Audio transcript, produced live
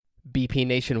BP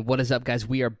Nation, what is up, guys?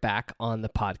 We are back on the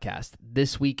podcast.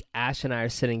 This week, Ash and I are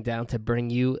sitting down to bring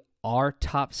you our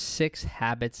top 6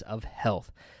 habits of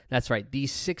health. That's right.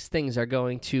 These 6 things are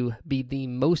going to be the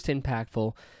most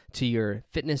impactful to your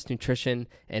fitness, nutrition,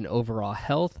 and overall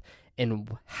health,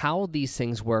 and how these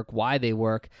things work, why they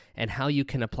work, and how you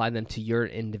can apply them to your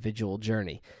individual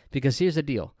journey. Because here's the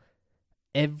deal.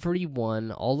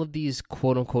 Everyone, all of these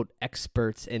quote-unquote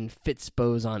experts and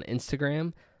Fitspos on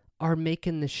Instagram are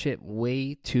making the shit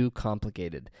way too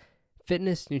complicated.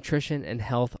 Fitness, nutrition, and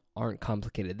health aren't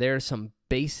complicated. There are some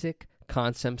basic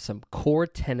concepts, some core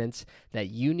tenets that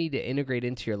you need to integrate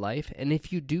into your life. And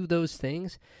if you do those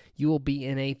things, you will be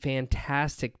in a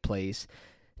fantastic place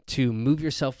to move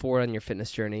yourself forward on your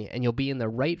fitness journey, and you'll be in the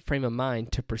right frame of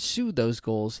mind to pursue those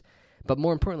goals, but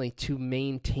more importantly, to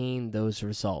maintain those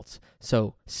results.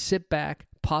 So sit back,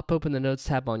 pop open the notes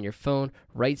tab on your phone,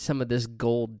 write some of this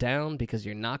gold down because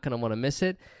you're not going to want to miss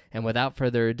it. And without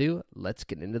further ado, let's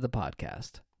get into the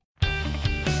podcast.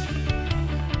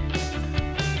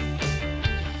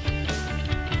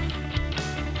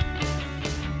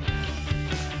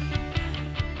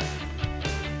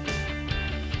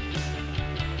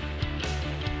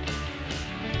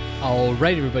 All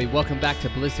right, everybody, welcome back to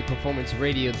Ballistic Performance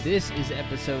Radio. This is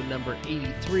episode number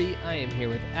 83. I am here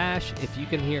with Ash. If you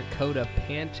can hear Coda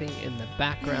panting in the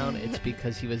background, it's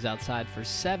because he was outside for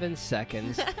 7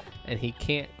 seconds and he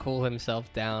can't cool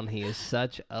himself down. He is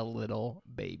such a little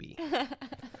baby.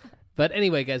 But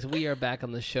anyway, guys, we are back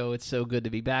on the show. It's so good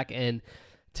to be back. And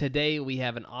today we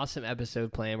have an awesome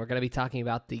episode planned. We're going to be talking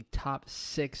about the top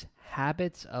 6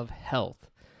 habits of health.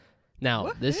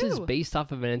 Now, This is based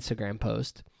off of an Instagram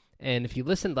post. And if you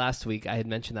listened last week, I had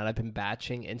mentioned that I've been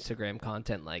batching Instagram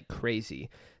content like crazy.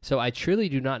 So I truly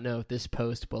do not know if this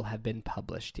post will have been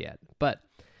published yet. But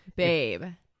babe,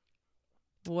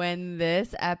 when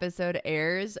this episode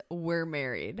airs, we're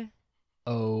married.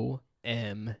 OMG,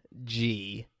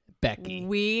 Becky.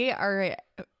 We are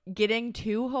getting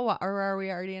to Hawaii, or are we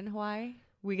already in Hawaii?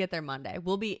 We get there Monday.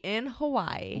 We'll be in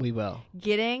Hawaii. We will.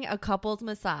 Getting a couple's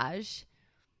massage.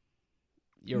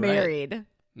 You're married. Right.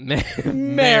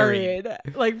 Married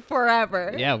like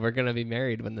forever. Yeah, we're gonna be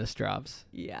married when this drops.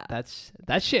 Yeah, that's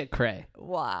shit cray.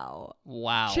 Wow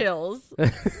Chills.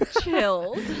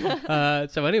 So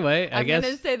anyway, I'm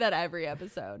gonna say that every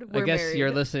episode. I guess you're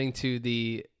listening to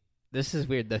this is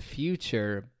weird, the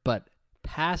future but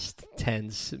past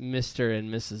tense Mr. and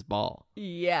Mrs. Ball.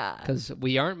 Yeah, because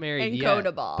we aren't married and yet,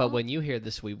 Coda Ball. But when you hear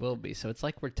this, we will be. So it's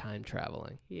like we're time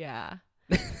traveling. Yeah.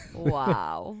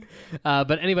 Wow.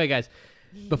 But anyway, guys,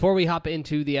 before we hop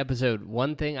into the episode,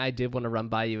 one thing I did want to run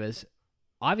by you is,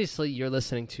 obviously you're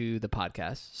listening to the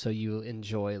podcast, so you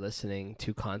enjoy listening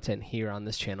to content here on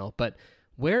this channel, but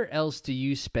where else do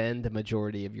you spend the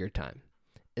majority of your time?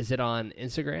 Is it on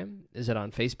Instagram? Is it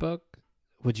on Facebook?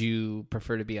 Would you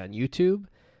prefer to be on YouTube?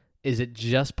 Is it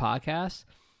just podcasts?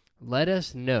 Let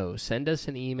us know. Send us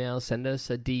an email, send us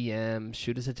a DM,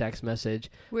 shoot us a text message.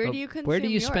 Where do you consume Where do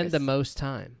you yours? spend the most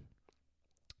time?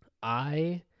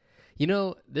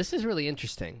 This is really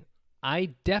interesting.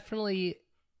 I definitely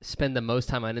spend the most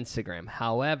time on Instagram.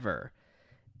 However,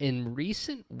 in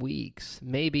recent weeks,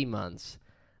 maybe months,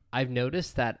 I've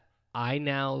noticed that I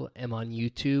now am on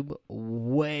YouTube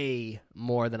way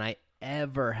more than I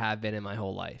ever have been in my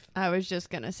whole life. I was just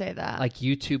going to say that. Like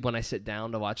YouTube, when I sit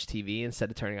down to watch TV, instead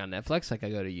of turning on Netflix, like I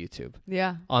go to YouTube.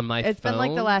 Yeah. On my phone. It's been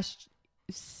like the last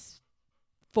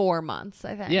 4 months,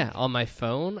 I think. Yeah. On my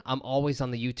phone, I'm always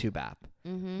on the YouTube app.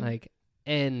 Mm-hmm. Like,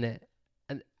 and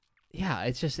yeah,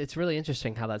 it's really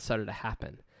interesting how that started to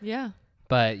happen. Yeah.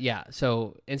 But yeah,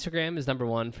 so Instagram is number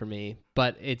 1 for me,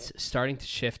 but it's starting to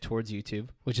shift towards YouTube,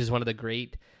 which is one of the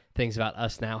great things about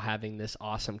us now having this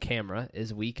awesome camera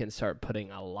is we can start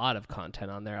putting a lot of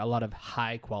content on there, a lot of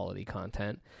high quality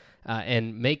content,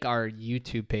 and make our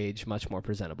YouTube page much more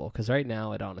presentable. Because right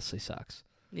now it honestly sucks.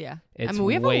 Yeah. It's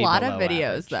we have a way lot of below videos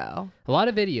average. though. A lot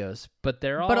of videos, but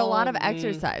they're all... But a lot of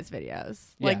exercise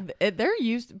videos. Yeah. Like they're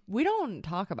used... We don't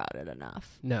talk about it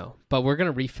enough. No, but we're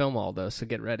going to refilm all those, so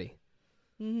get ready.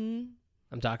 Mm-hmm.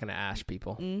 I'm talking to Ash,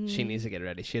 people. Mm-hmm. She needs to get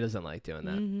ready. She doesn't like doing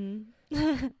that.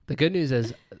 Mm-hmm. The good news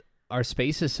is our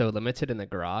space is so limited in the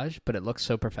garage, but it looks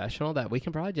so professional that we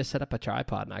can probably just set up a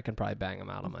tripod and I can probably bang them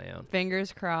out on my own.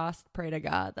 Fingers crossed. Pray to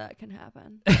God that can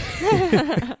happen.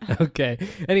 Okay.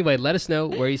 Anyway, let us know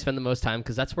where you spend the most time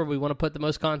because that's where we want to put the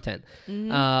most content.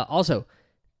 Mm-hmm. Also,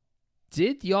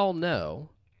 did y'all know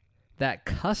that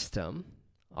Custom,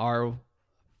 our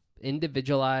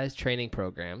individualized training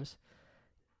programs,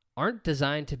 aren't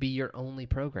designed to be your only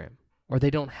program? Or they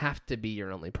don't have to be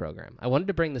your only program. I wanted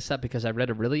to bring this up because I read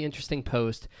a really interesting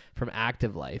post from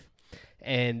Active Life,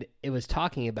 and it was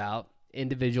talking about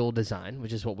individual design,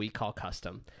 which is what we call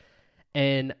custom.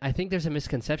 And I think there's a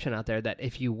misconception out there that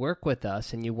if you work with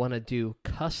us and you want to do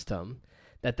custom,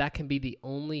 that can be the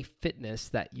only fitness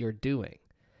that you're doing.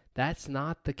 That's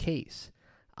not the case.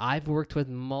 I've worked with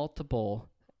multiple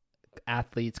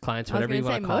athletes, clients, whatever you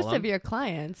want to call them. Most of your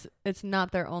clients, it's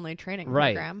not their only training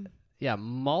Right. program. Yeah,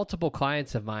 multiple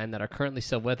clients of mine that are currently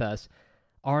still with us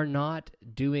are not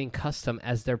doing custom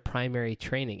as their primary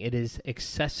training. It is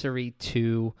accessory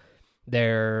to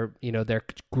their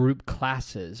group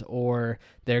classes or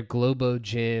their Globo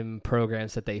Gym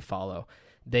programs that they follow.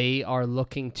 They are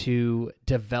looking to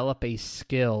develop a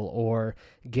skill or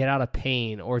get out of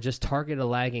pain or just target a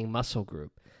lagging muscle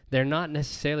group. They're not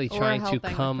necessarily trying to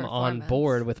come on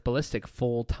board with Ballistic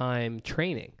full-time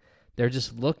training. They're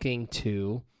just looking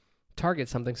to target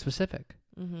something specific.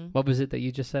 Mm-hmm. What was it that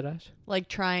you just said, Ash? Like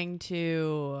trying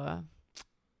to,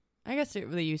 I guess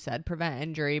you said prevent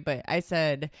injury, but I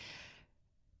said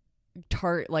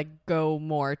go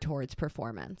more towards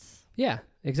performance. Yeah,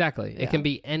 exactly. Yeah. It can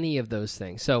be any of those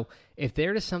things. So if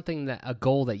there is a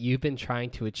goal that you've been trying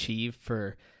to achieve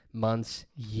for months,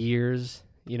 years,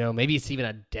 maybe it's even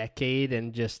a decade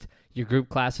and just your group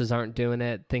classes aren't doing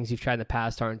it, things you've tried in the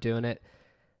past aren't doing it,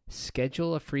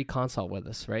 schedule a free consult with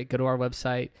us, right? Go to our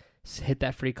website, hit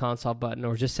that free consult button,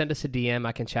 or just send us a DM.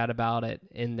 I can chat about it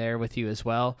in there with you as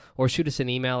well, or shoot us an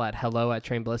email at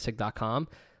hello@trainballistic.com.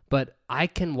 But I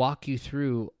can walk you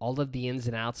through all of the ins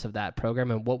and outs of that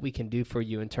program and what we can do for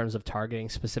you in terms of targeting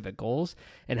specific goals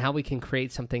and how we can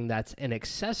create something that's an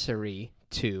accessory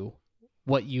to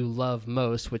what you love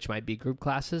most, which might be group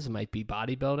classes, might be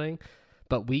bodybuilding,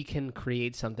 but we can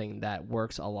create something that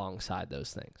works alongside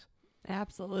those things.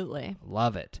 Absolutely.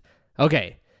 Love it.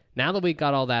 Okay, now that we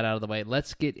got all that out of the way,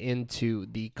 let's get into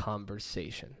the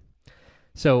conversation.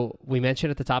 So we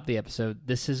mentioned at the top of the episode,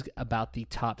 this is about the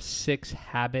top 6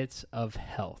 habits of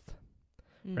health,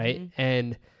 right?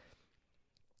 And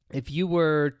if you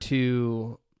were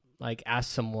to ask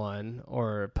someone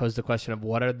or pose the question of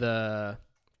what are the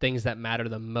things that matter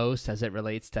the most as it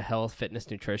relates to health, fitness,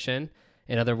 nutrition,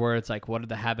 in other words, what are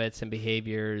the habits and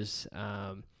behaviors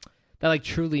that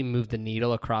truly move the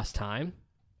needle across time?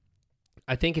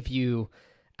 I think if you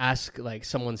ask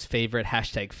someone's favorite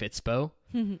 #Fitspo,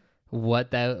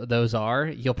 what those are,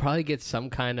 you'll probably get some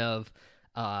kind of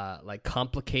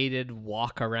complicated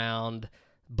walk around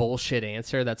bullshit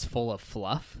answer that's full of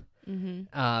fluff.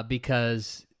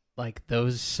 Because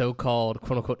those so-called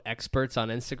quote unquote experts on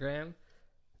Instagram,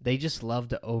 they just love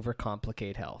to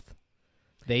overcomplicate health.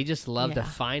 They just love to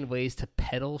find ways to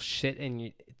peddle shit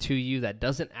to you that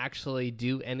doesn't actually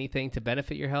do anything to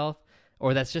benefit your health,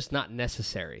 or that's just not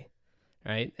necessary,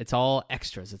 right? It's all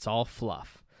extras. It's all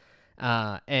fluff.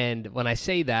 And when I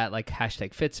say that,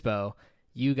 #Fitspo,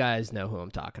 you guys know who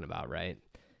I'm talking about, right?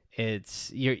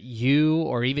 It's you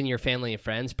or even your family and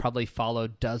friends probably follow a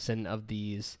dozen of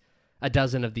these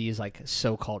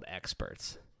so-called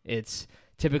experts. It's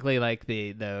typically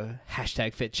the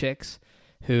 #FitChicks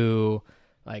who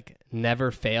never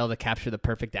fail to capture the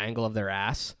perfect angle of their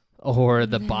ass, or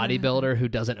the bodybuilder who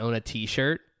doesn't own a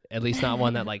t-shirt, at least not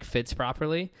one that fits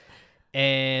properly.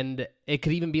 And it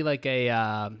could even be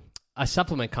a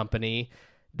supplement company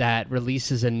that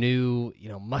releases a new,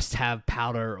 must-have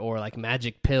powder or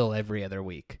magic pill every other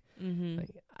week.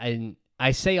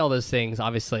 I say all those things,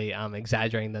 obviously I'm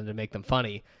exaggerating them to make them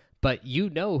funny, but you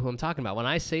know who I'm talking about. When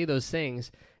I say those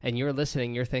things and you're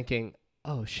listening, you're thinking,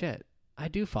 oh shit, I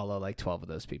do follow 12 of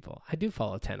those people. I do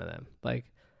follow 10 of them.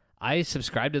 I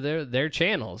subscribe to their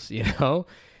channels,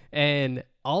 and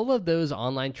all of those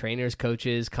online trainers,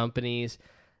 coaches, companies,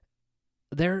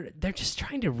 they're just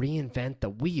trying to reinvent the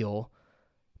wheel,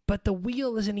 but the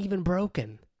wheel isn't even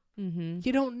broken.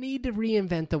 You don't need to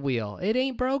reinvent the wheel. It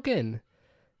ain't broken.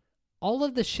 All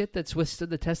of the shit that's withstood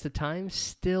the test of time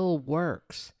still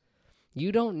works.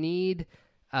 You don't need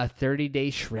a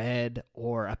 30-day shred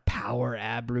or a power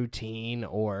ab routine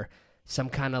or some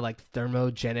kind of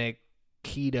thermogenic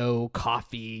keto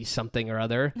coffee something or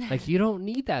other. You don't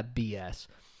need that BS.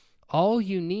 All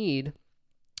you need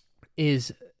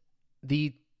is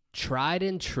the tried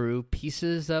and true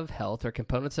pieces of health or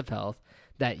components of health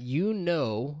that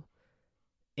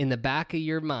in the back of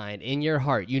your mind, in your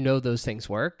heart, those things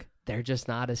work. They're just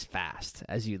not as fast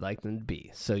as you'd like them to be.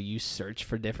 So you search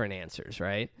for different answers,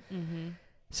 right?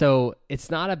 So it's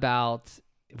not about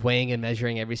weighing and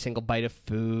measuring every single bite of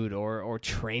food or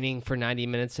training for 90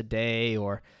 minutes a day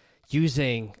or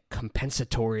using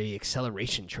compensatory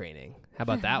acceleration training. How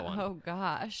about that one? Oh,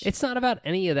 gosh. It's not about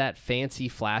any of that fancy,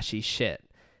 flashy shit.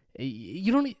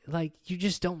 You don't you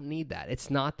just don't need that. It's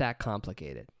not that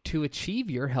complicated. To achieve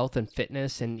your health and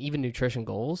fitness and even nutrition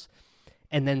goals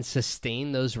and then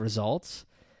sustain those results,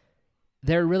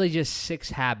 there are really just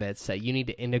 6 habits that you need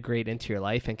to integrate into your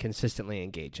life and consistently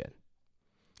engage in.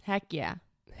 Heck yeah.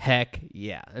 Heck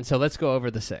yeah. And so let's go over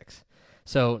the 6.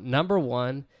 So number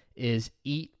 1 is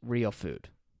eat real food,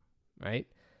 right?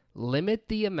 Limit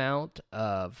the amount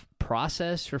of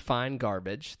processed, refined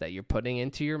garbage that you're putting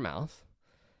into your mouth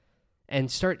and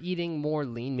start eating more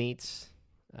lean meats.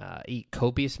 Eat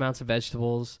copious amounts of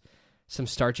vegetables, some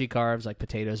starchy carbs like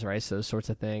potatoes, rice, those sorts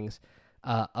of things.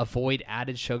 Avoid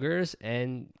added sugars,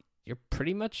 and you're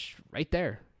pretty much right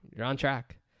there. You're on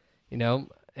track.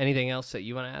 Anything else that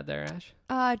you want to add there,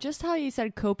 Ash? Just how you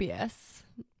said copious.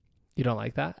 You don't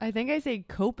like that? I think I say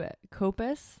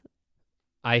copus.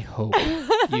 I hope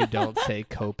you don't say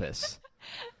copus.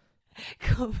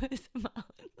 Copus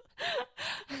amount.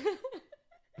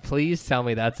 Please tell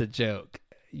me that's a joke.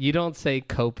 You don't say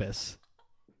copus.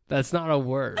 That's not a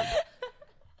word.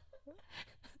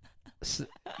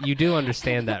 You do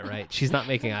understand that, right? She's not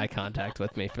making eye contact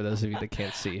with me, for those of you that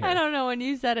can't see her. I don't know. When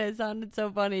you said it sounded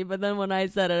so funny, but then when I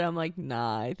said it, I'm like,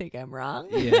 nah, I think I'm wrong.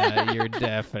 Yeah, you're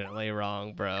definitely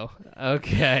wrong, bro.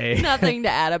 Okay. Nothing to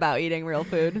add about eating real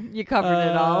food. You covered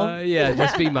it all. Yeah,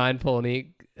 just be mindful and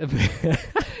eat.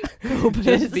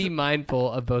 Just be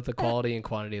mindful of both the quality and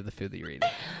quantity of the food that you're eating.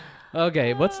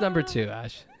 Okay, what's number 2,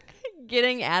 Ash?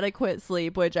 Getting adequate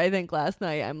sleep, which I think last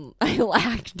night I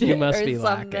lacked. You must or be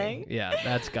something. lacking. Yeah,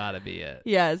 that's got to be it.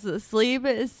 Yes, sleep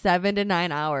is 7 to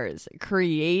 9 hours.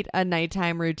 Create a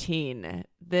nighttime routine.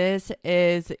 This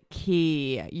is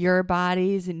key. Your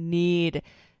bodies need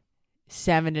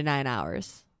 7 to 9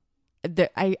 hours.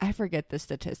 I forget the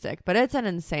statistic, but it's an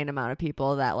insane amount of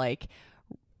people that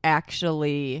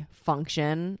actually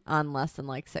function on less than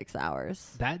 6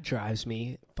 hours. That drives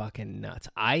me fucking nuts.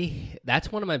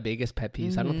 That's one of my biggest pet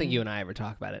peeves. I don't think you and I ever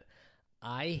talk about it.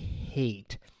 I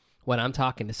hate when I'm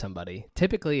talking to somebody.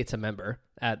 Typically it's a member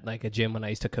at a gym when I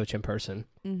used to coach in person.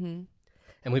 Mm-hmm.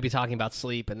 And we'd be talking about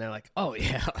sleep and they're like, oh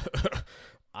yeah,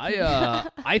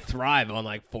 I thrive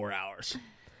on 4 hours.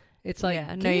 It's like,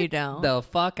 yeah, no, you don't. The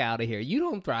fuck out of here. You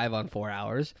don't thrive on 4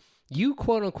 hours. You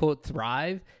quote unquote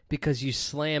thrive because you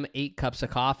slam 8 cups of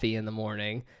coffee in the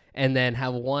morning and then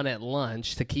have 1 at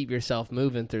lunch to keep yourself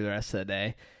moving through the rest of the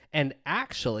day. And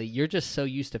actually, you're just so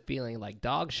used to feeling like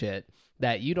dog shit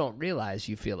that you don't realize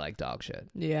you feel like dog shit.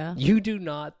 Yeah. You do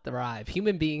not thrive.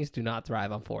 Human beings do not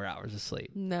thrive on 4 hours of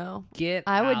sleep. No.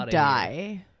 I would die.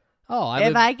 Here. Oh,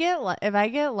 if I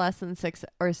get less than 6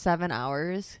 or 7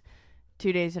 hours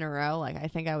 2 days in a row, I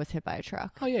think I was hit by a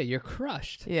truck. Oh yeah, you're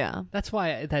crushed. Yeah. That's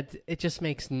why it just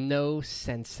makes no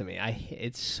sense to me.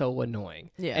 It's so annoying.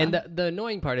 Yeah. And the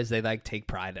annoying part is they take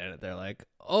pride in it. They're like,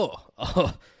 oh,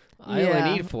 I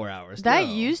only need 4 hours. That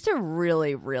used to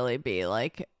really, really be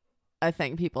a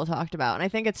thing people talked about, and I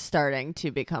think it's starting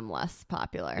to become less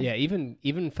popular. Yeah,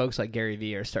 even folks like Gary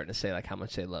Vee are starting to say how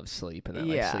much they love sleep and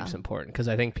that sleep's important, because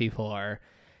I think people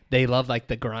they love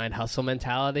the grind hustle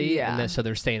mentality, and so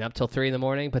they're staying up till 3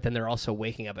 a.m, but then they're also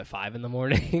waking up at 5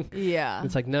 a.m. Yeah.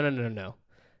 It's no.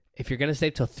 If you're gonna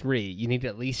stay till 3, you need to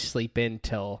at least sleep in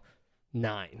till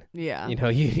 9. Yeah.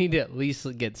 You need to at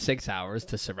least get 6 hours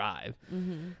to survive.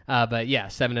 Mm-hmm. But yeah,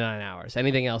 7 to 9 hours.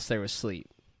 Anything else there with sleep?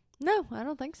 No, I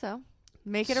don't think so.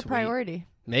 Make it a priority.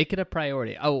 Make it a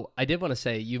priority. Oh, I did want to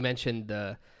say, you mentioned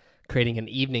creating an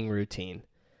evening routine.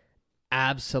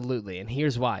 Absolutely. And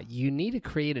here's why. You need to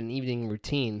create an evening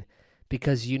routine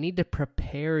because you need to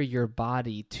prepare your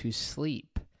body to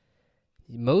sleep.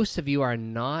 Most of you are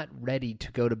not ready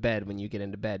to go to bed when you get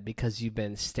into bed because you've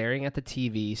been staring at the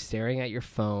TV, staring at your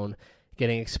phone,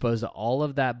 getting exposed to all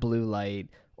of that blue light,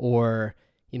 or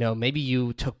maybe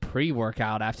you took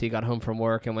pre-workout after you got home from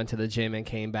work and went to the gym and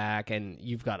came back and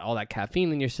you've got all that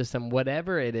caffeine in your system.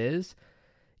 Whatever it is,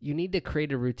 you need to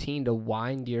create a routine to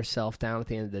wind yourself down at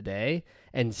the end of the day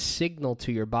and signal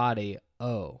to your body,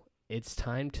 oh, it's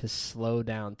time to slow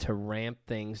down, to ramp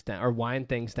things down or wind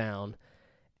things down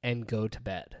and go to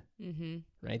bed. Mm-hmm.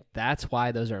 Right? That's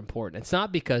why those are important. It's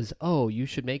not because, oh, you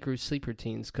should make sleep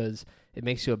routines because it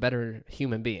makes you a better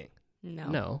human being.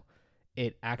 No.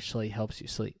 It actually helps you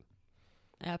sleep.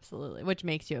 Absolutely. Which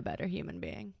makes you a better human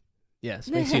being. Yes,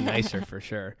 makes you nicer for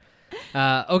sure.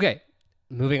 Okay,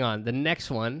 moving on. The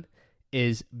next one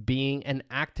is being an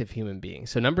active human being.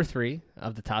 So number 3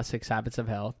 of the top 6 habits of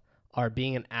health are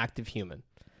being an active human.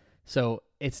 So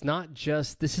it's not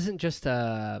just, this isn't just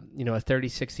a 30,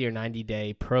 60, or 90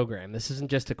 day program. This isn't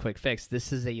just a quick fix.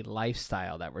 This is a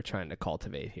lifestyle that we're trying to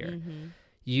cultivate here. Mm-hmm.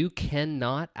 You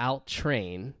cannot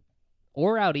out-train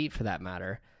or out-eat, for that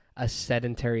matter, a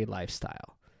sedentary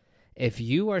lifestyle. If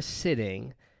you are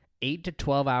sitting 8 to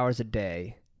 12 hours a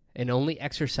day and only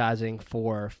exercising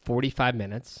for 45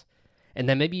 minutes, and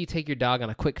then maybe you take your dog on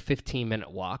a quick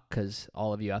 15-minute walk, because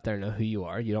all of you out there know who you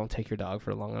are. You don't take your dog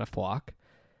for a long enough walk.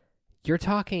 You're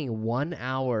talking 1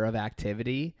 hour of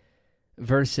activity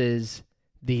versus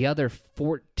the other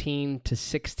 14 to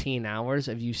 16 hours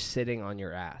of you sitting on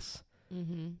your ass.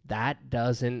 That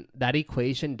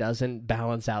equation doesn't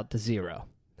balance out to zero.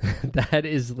 That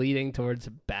is leading towards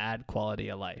bad quality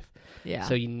of life. Yeah.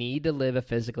 So you need to live a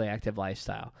physically active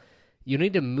lifestyle. You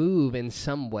need to move in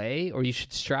some way, or you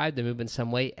should strive to move in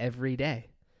some way every day,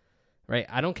 right?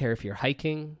 I don't care if you're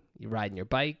hiking, you're riding your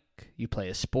bike, you play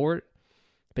a sport,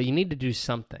 but you need to do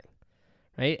something,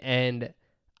 right? And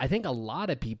I think a lot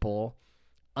of people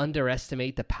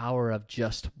underestimate the power of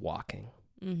just walking.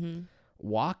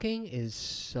 Walking is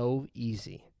so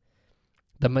easy.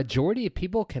 The majority of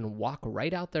people can walk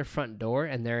right out their front door,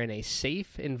 and they're in a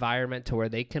safe environment to where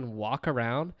they can walk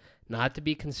around, not to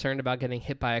be concerned about getting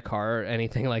hit by a car or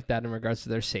anything like that in regards to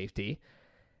their safety.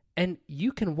 And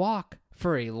you can walk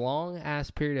for a long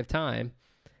ass period of time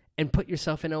and put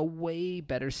yourself in a way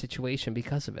better situation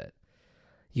because of it.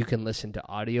 You can listen to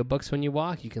audiobooks when you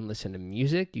walk. You can listen to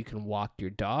music. You can walk your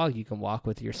dog. You can walk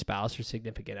with your spouse or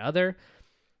significant other.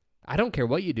 I don't care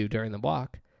what you do during the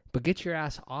walk, but get your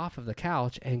ass off of the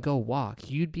couch and go walk.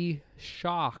 You'd be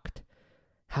shocked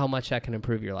how much that can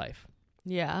improve your life.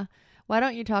 Yeah. Why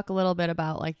don't you talk a little bit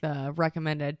about like the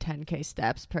recommended 10K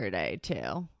steps per day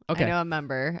too? Okay. I know a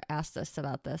member asked us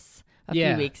about this a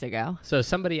few weeks ago. So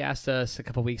somebody asked us a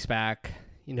couple weeks back,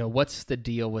 what's the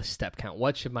deal with step count?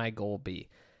 What should my goal be?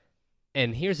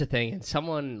 And here's the thing, and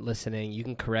someone listening, you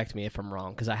can correct me if I'm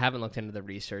wrong, because I haven't looked into the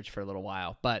research for a little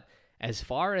while. But as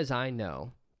far as I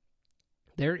know,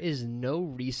 there is no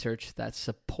research that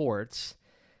supports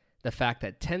the fact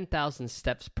that 10,000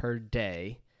 steps per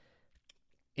day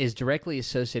is directly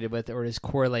associated with or is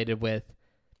correlated with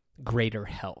greater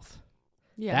health.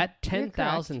 Yeah, that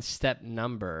 10,000 step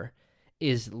number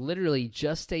is literally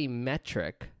just a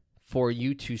metric for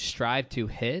you to strive to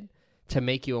hit to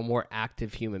make you a more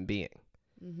active human being.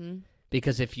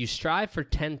 Because if you strive for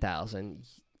 10,000,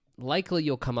 likely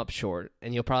you'll come up short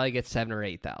and you'll probably get 7,000 or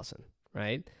 8,000,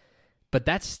 right? But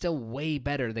that's still way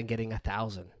better than getting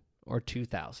 1,000 or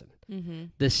 2,000.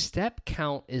 The step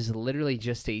count is literally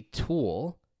just a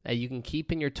tool that you can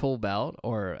keep in your tool belt,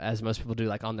 or as most people do,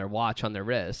 like on their watch, on their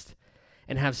wrist,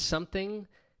 and have something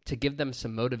to give them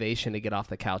some motivation to get off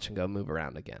the couch and go move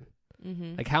around again.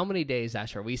 Like, how many days,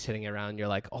 Ash, are we sitting around and you're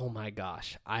like, oh my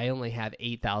gosh, I only have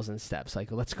 8,000 steps.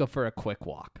 Like, let's go for a quick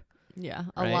walk. Yeah,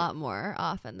 a lot more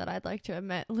often than I'd like to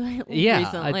admit. Yeah,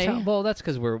 recently. Well, that's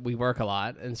because we work a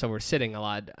lot, and so we're sitting a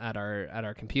lot at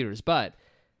our computers. But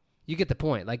you get the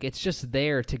point. Like, it's just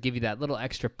there to give you that little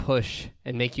extra push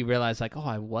and make you realize, like, oh,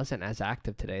 I wasn't as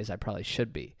active today as I probably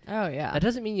should be. Oh yeah. That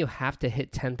doesn't mean you have to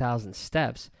hit 10,000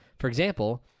 steps. For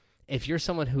example, if you're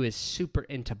someone who is super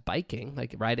into biking,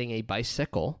 like riding a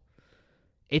bicycle,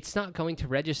 it's not going to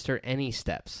register any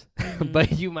steps,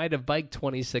 but you might have biked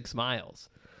 26 miles.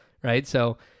 Right?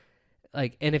 So,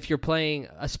 like, and if you're playing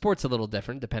a sport's a little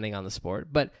different depending on the sport,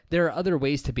 but there are other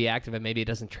ways to be active, and maybe it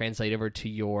doesn't translate over to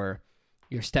your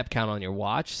step count on your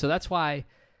watch. So that's why,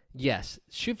 yes,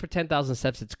 shoot for 10,000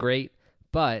 steps. It's great,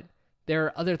 but there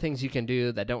are other things you can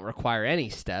do that don't require any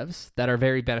steps that are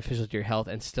very beneficial to your health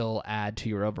and still add to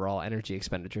your overall energy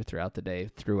expenditure throughout the day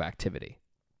through activity.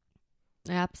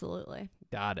 Absolutely.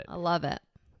 Got it. I love it.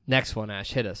 Next one,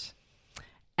 Ash, hit us.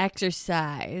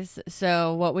 Exercise.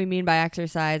 So what we mean by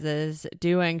exercise is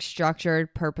doing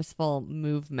structured, purposeful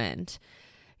movement.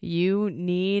 You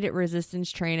need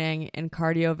resistance training and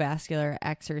cardiovascular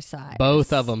exercise.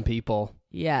 Both of them, people.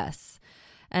 Yes.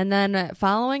 And then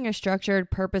following a structured,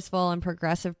 purposeful, and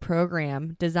progressive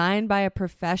program designed by a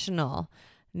professional,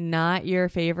 not your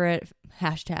favorite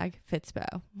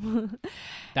 #Fitspo.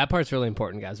 That part's really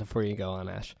important, guys, before you go on,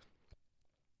 Ash.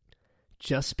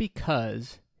 Just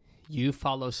because you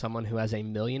follow someone who has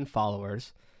 1 million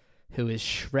followers, who is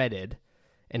shredded,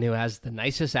 and who has the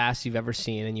nicest ass you've ever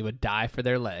seen, and you would die for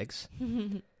their legs,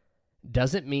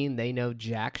 doesn't mean they know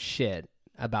jack shit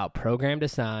about program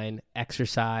design,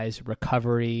 exercise,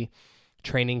 recovery,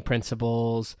 training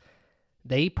principles.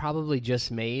 They probably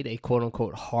just made a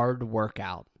quote-unquote hard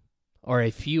workout, or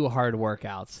a few hard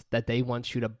workouts that they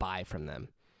want you to buy from them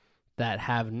that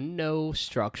have no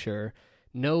structure,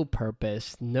 no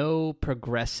purpose, no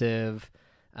progressive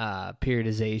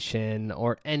periodization,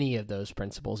 or any of those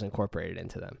principles incorporated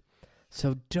into them.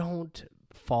 So don't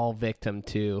fall victim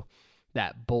to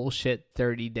that bullshit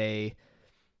 30-day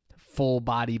full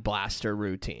body blaster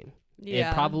routine.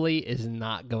 Yeah. It probably is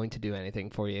not going to do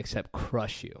anything for you except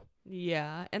crush you.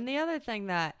 Yeah. And the other thing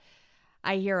that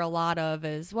I hear a lot of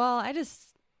is, well,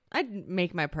 I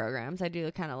make my programs. I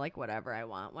do kind of like whatever I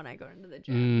want when I go into the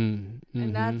gym.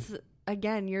 And that's,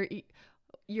 again,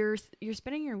 you're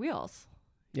spinning your wheels.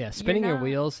 Yeah, spinning your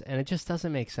wheels, and it just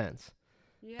doesn't make sense.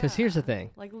 Because here's the thing.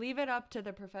 Like, leave it up to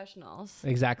the professionals.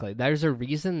 Exactly. There's a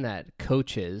reason that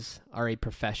coaches are a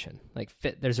profession. Like,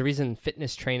 there's a reason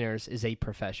fitness trainers is a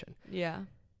profession. Yeah.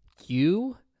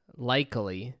 You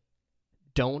likely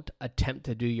don't attempt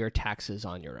to do your taxes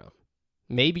on your own.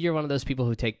 Maybe you're one of those people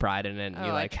who take pride in it and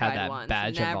you like have that once.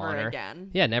 badge of honor. Never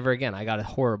again. Yeah, never again. I got a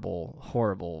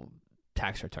horrible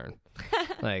tax return.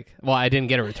 Well, I didn't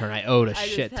get a return. I owed a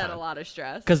shit ton. I just had a lot of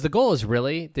stress. Because the goal is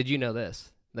really, did you know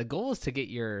this? The goal is to get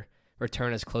your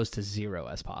return as close to zero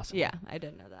as possible. Yeah, I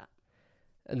didn't know that.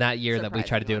 And that year that we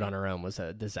tried to do it on our own was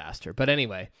a disaster. But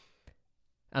anyway,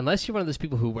 unless you're one of those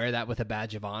people who wear that with a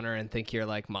badge of honor and think you're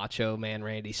like Macho Man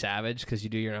Randy Savage because you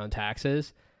do your own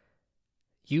taxes,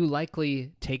 you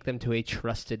likely take them to a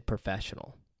trusted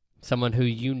professional, someone who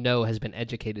you know has been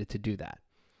educated to do that.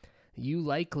 You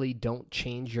likely don't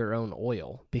change your own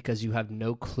oil because you have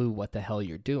no clue what the hell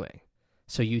you're doing.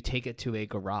 So you take it to a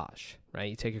garage, right?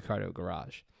 You take your car to a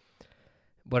garage.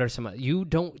 What are you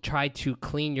don't try to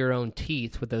clean your own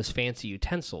teeth with those fancy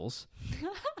utensils.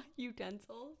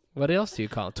 Utensils? What else do you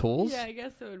call it? Tools? Yeah, I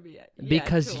guess that would be it.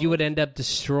 Because tools. you would end up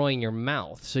destroying your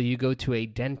mouth. So you go to a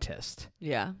dentist.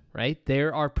 Yeah. Right?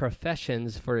 There are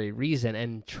professions for a reason,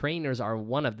 and trainers are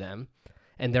one of them.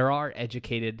 And there are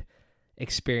educated,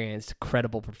 experienced,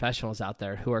 credible professionals out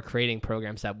there who are creating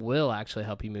programs that will actually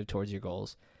help you move towards your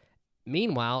goals.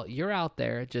 Meanwhile, you're out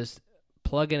there just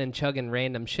plugging and chugging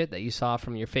random shit that you saw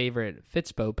from your favorite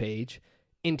Fitspo page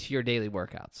into your daily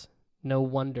workouts. No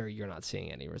wonder you're not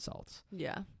seeing any results.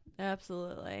 Yeah,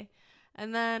 absolutely.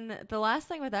 And then the last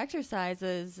thing with exercise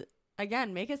is,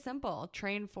 again, make it simple.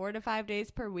 Train 4 to 5 days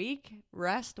per week.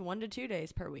 Rest 1 to 2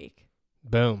 days per week.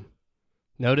 Boom.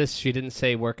 Notice she didn't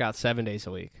say work out 7 days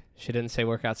a week. She didn't say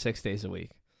work out 6 days a week.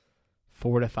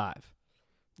 4 to 5.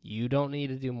 You don't need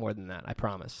to do more than that, I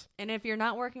promise. And if you're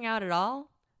not working out at all,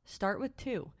 start with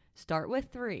 2. Start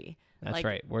with 3. That's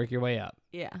right. Work your way up.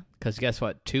 Yeah. Because guess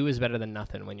what? 2 is better than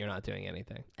nothing when you're not doing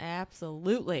anything.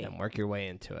 Absolutely. And work your way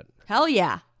into it. Hell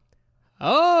yeah.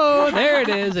 Oh, there it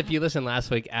is. If you listened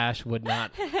last week, Ash would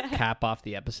not cap off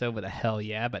the episode with a hell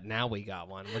yeah, but now we got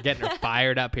one. We're getting her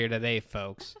fired up here today,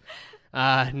 folks.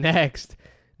 Next,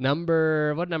 what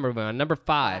number are we on? Number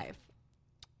 5.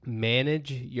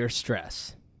 Manage your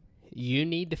stress. You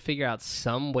need to figure out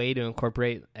some way to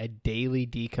incorporate a daily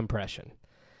decompression.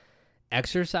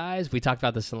 Exercise, we talked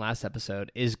about this in the last episode,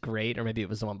 is great, or maybe it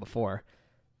was the one before,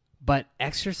 but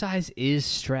exercise is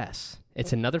stress.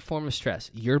 It's another form of stress.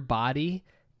 Your body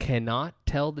cannot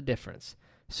tell the difference.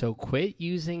 So quit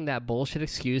using that bullshit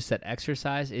excuse that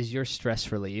exercise is your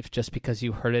stress relief just because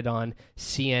you heard it on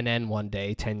CNN one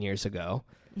day 10 years ago.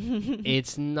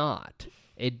 It's not.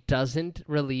 It doesn't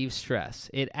relieve stress.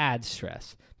 It adds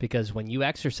stress because when you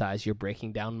exercise, you're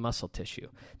breaking down muscle tissue.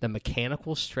 The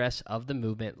mechanical stress of the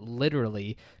movement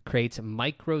literally creates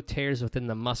micro tears within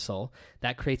the muscle.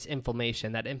 That creates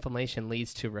inflammation. That inflammation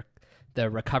leads to the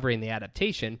recovery and the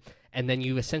adaptation, and then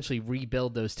you essentially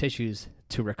rebuild those tissues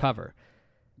to recover.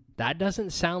 That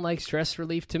doesn't sound like stress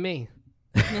relief to me,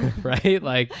 right?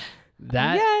 Like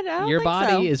that, yeah, your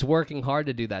body is working hard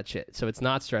to do that shit. So it's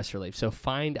not stress relief. So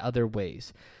find other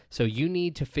ways. So you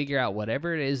need to figure out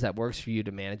whatever it is that works for you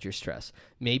to manage your stress.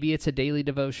 Maybe it's a daily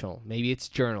devotional. Maybe it's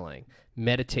journaling,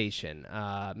 meditation.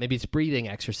 Maybe it's breathing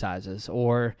exercises,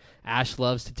 or Ash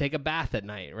loves to take a bath at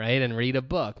night, right? And read a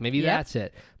book. Maybe that's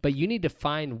it. But you need to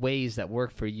find ways that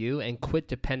work for you and quit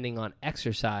depending on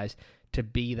exercise to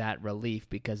be that relief,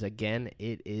 because again,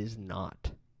 it is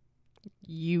not.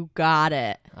 You got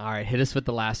it. All right, hit us with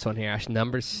the last one here, Ash.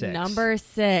 Number 6. Number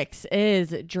 6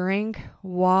 is drink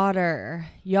water.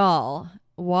 Y'all,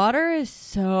 water is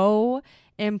so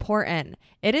important.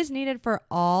 It is needed for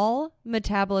all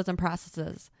metabolism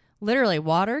processes. Literally,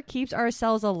 water keeps our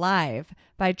cells alive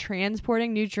by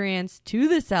transporting nutrients to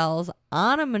the cells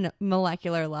on a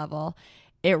molecular level.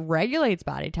 It regulates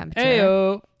body temperature.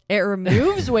 Heyo. It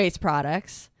removes waste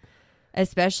products,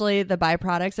 especially the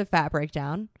byproducts of fat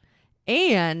breakdown.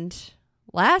 And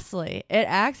lastly, it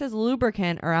acts as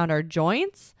lubricant around our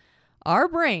joints, our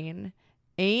brain,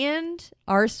 and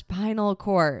our spinal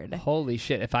cord. Holy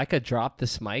shit. If I could drop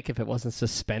this mic, if it wasn't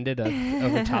suspended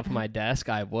over top of my desk,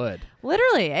 I would.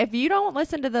 Literally, if you don't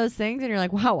listen to those things and you're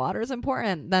like, wow, water is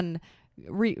important, then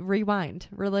rewind,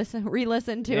 re-listen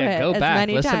to it go as back.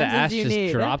 many Listen times to Ash as you just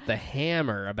need. Drop the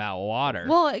hammer about water.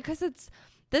 Well, because it's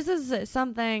this is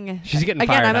something. She's getting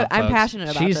again. fired up, I'm folks.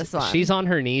 passionate about this one. She's on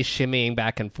her knees shimmying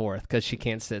back and forth because she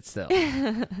can't sit still.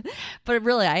 But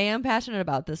really, I am passionate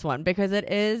about this one because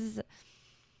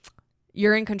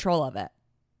you're in control of it.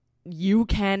 You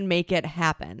can make it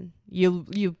happen.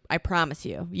 I promise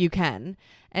you can.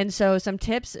 And so some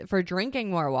tips for drinking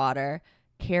more water: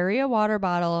 carry a water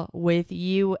bottle with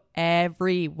you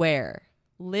everywhere,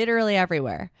 literally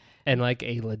everywhere. And like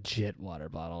a legit water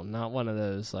bottle, not one of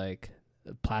those like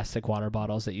plastic water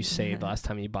bottles that you saved last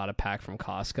time you bought a pack from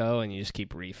Costco and you just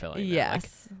keep refilling.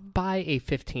 Yes. Like, buy a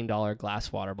 $15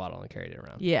 glass water bottle and carry it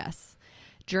around. Yes.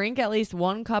 Drink at least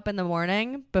 1 cup in the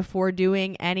morning before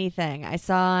doing anything. I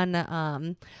saw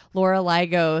on Laura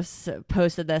Lygos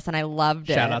posted this and I loved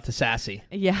it. Shout out to Sassy.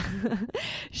 Yeah.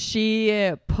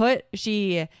 She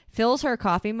fills her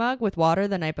coffee mug with water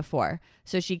the night before.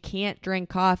 So she can't drink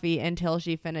coffee until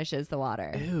she finishes the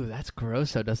water. Ew, that's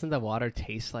gross though. Doesn't the water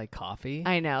taste like coffee?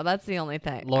 I know. That's the only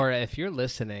thing. Laura, if you're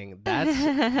listening,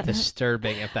 that's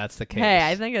disturbing if that's the case. Hey,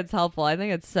 I think it's helpful. I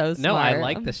think it's so smart. No, I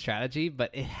like the strategy, but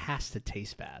it has to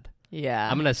taste bad. Yeah.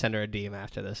 I'm going to send her a DM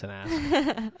after this and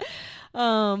ask.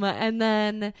 And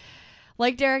then,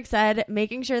 like Derek said,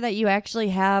 making sure that you actually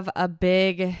have a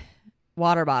big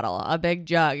water bottle, a big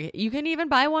jug. You can even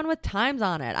buy one with times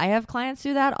on it. I have clients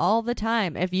do that all the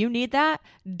time. If you need that,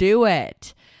 do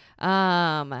it.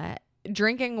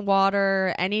 Drinking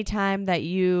water anytime that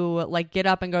you like get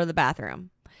up and go to the bathroom.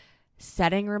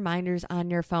 Setting reminders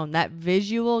on your phone. That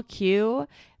visual cue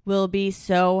will be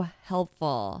so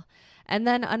helpful. And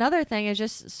then another thing is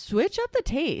just switch up the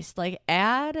taste. Like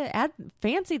add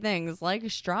fancy things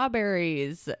like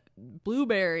strawberries,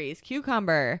 blueberries,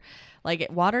 cucumber. Like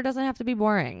water doesn't have to be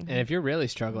boring. And if you're really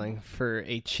struggling, for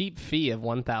a cheap fee of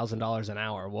 $1,000 an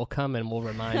hour, we'll come and we'll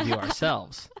remind you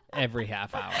ourselves every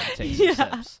half hour to take some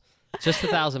sips. Just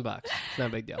 $1,000. It's no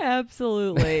big deal.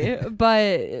 Absolutely.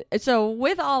 But so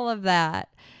with all of that,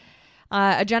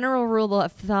 a general rule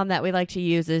of thumb that we like to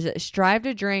use is strive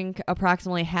to drink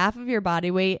approximately half of your body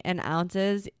weight in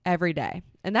ounces every day.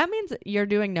 And that means you're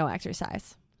doing no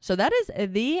exercise. So that is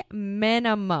the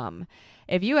minimum.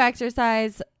 If you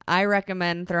exercise, I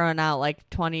recommend throwing out like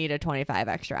 20 to 25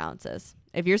 extra ounces.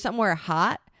 If you're somewhere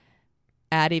hot,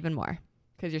 add even more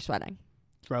because you're sweating.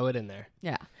 Throw it in there.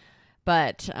 Yeah.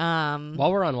 But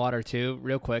while we're on water too,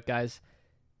 real quick, guys,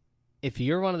 if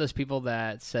you're one of those people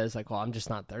that says like, well, I'm just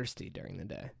not thirsty during the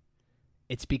day,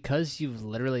 it's because you've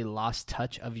literally lost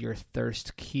touch of your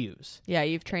thirst cues. Yeah,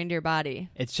 you've trained your body.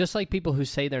 It's just like people who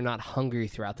say they're not hungry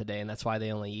throughout the day and that's why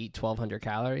they only eat 1,200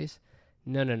 calories.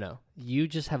 No.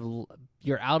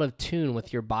 You're out of tune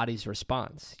with your body's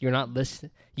response. You're not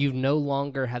listening. You no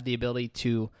longer have the ability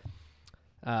to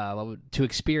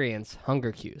experience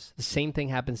hunger cues. The same thing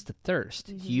happens to thirst.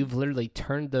 Mm-hmm. You've literally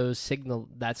turned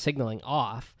that signaling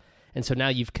off. And so now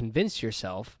you've convinced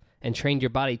yourself and trained your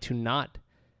body to not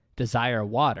desire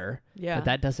water. Yeah. But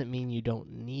that doesn't mean you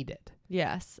don't need it.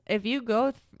 Yes. If you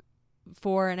go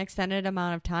for an extended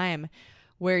amount of time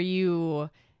where you're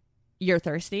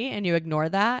thirsty and you ignore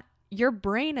that, your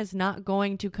brain is not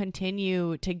going to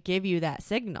continue to give you that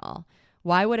signal.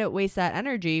 Why would it waste that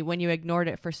energy when you ignored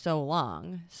it for so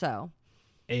long? So,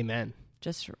 amen.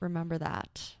 Just remember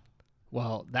that.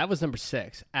 Well, that was number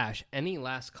 6. Ash, any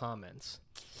last comments?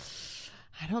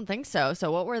 I don't think so.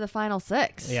 So what were the final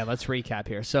 6? Yeah, let's recap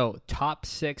here. So top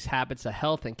 6 habits of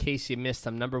health in case you missed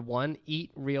them. Number 1,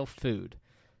 eat real food.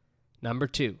 Number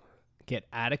 2, get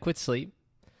adequate sleep.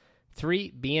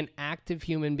 3, be an active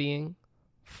human being.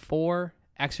 4,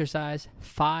 exercise.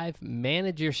 5,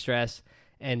 manage your stress.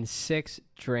 And 6,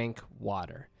 drink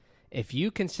water. If you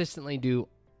consistently do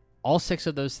all 6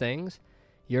 of those things,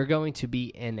 you're going to be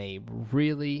in a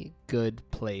really good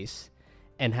place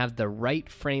and have the right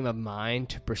frame of mind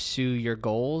to pursue your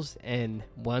goals. And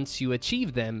once you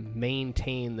achieve them,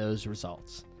 maintain those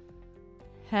results.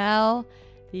 Hell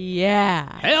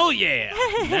yeah. Hell yeah.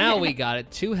 Now we got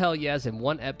it. 2 hell yeahs in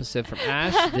 1 episode from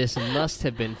Ash. This must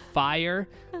have been fire.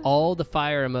 All the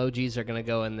fire emojis are going to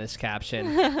go in this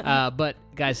caption. But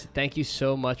guys, thank you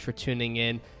so much for tuning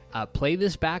in. Play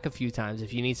this back a few times.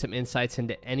 If you need some insights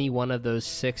into any one of those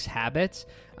 6 habits,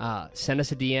 send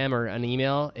us a DM or an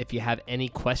email. If you have any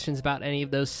questions about any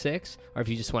of those 6, or if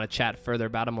you just want to chat further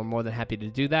about them, we're more than happy to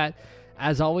do that.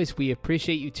 As always, we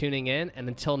appreciate you tuning in. And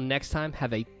until next time,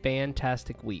 have a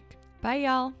fantastic week. Bye,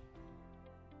 y'all.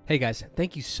 Hey, guys,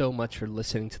 thank you so much for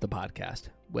listening to the podcast.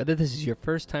 Whether this is your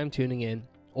first time tuning in,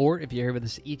 or if you're here with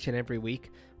us each and every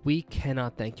week, we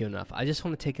cannot thank you enough. I just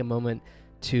want to take a moment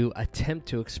to attempt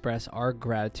to express our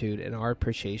gratitude and our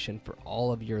appreciation for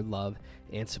all of your love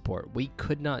and support. We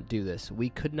could not do this. We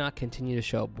could not continue to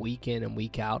show up week in and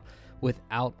week out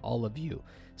without all of you.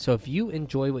 So if you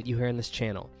enjoy what you hear on this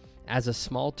channel, as a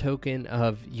small token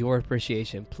of your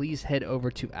appreciation, please head over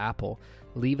to Apple,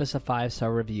 leave us a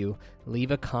 5-star review,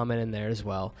 leave a comment in there as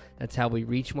well. That's how we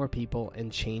reach more people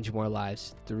and change more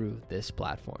lives through this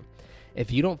platform.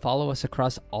 If you don't follow us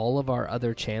across all of our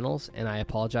other channels, and I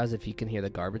apologize if you can hear the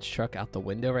garbage truck out the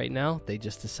window right now, they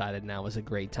just decided now was a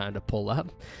great time to pull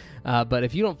up. But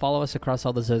if you don't follow us across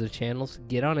all those other channels,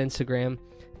 get on Instagram,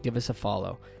 give us a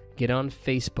follow. Get on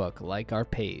Facebook, like our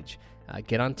page.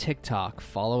 Get on TikTok,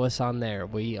 follow us on there.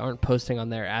 We aren't posting on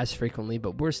there as frequently,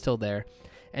 but we're still there.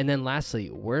 And then lastly,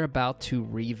 we're about to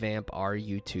revamp our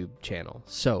YouTube channel.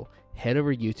 So head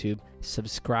over to YouTube,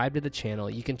 subscribe to the channel.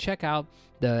 You can check out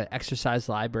the exercise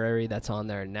library that's on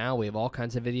there now. We have all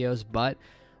kinds of videos, but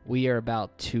we are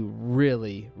about to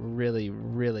really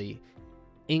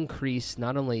increase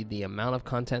not only the amount of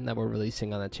content that we're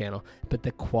releasing on the channel, but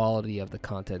the quality of the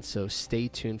content. So stay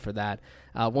tuned for that.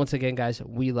 Once again, guys,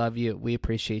 we love you. We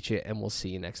appreciate you, and we'll see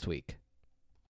you next week.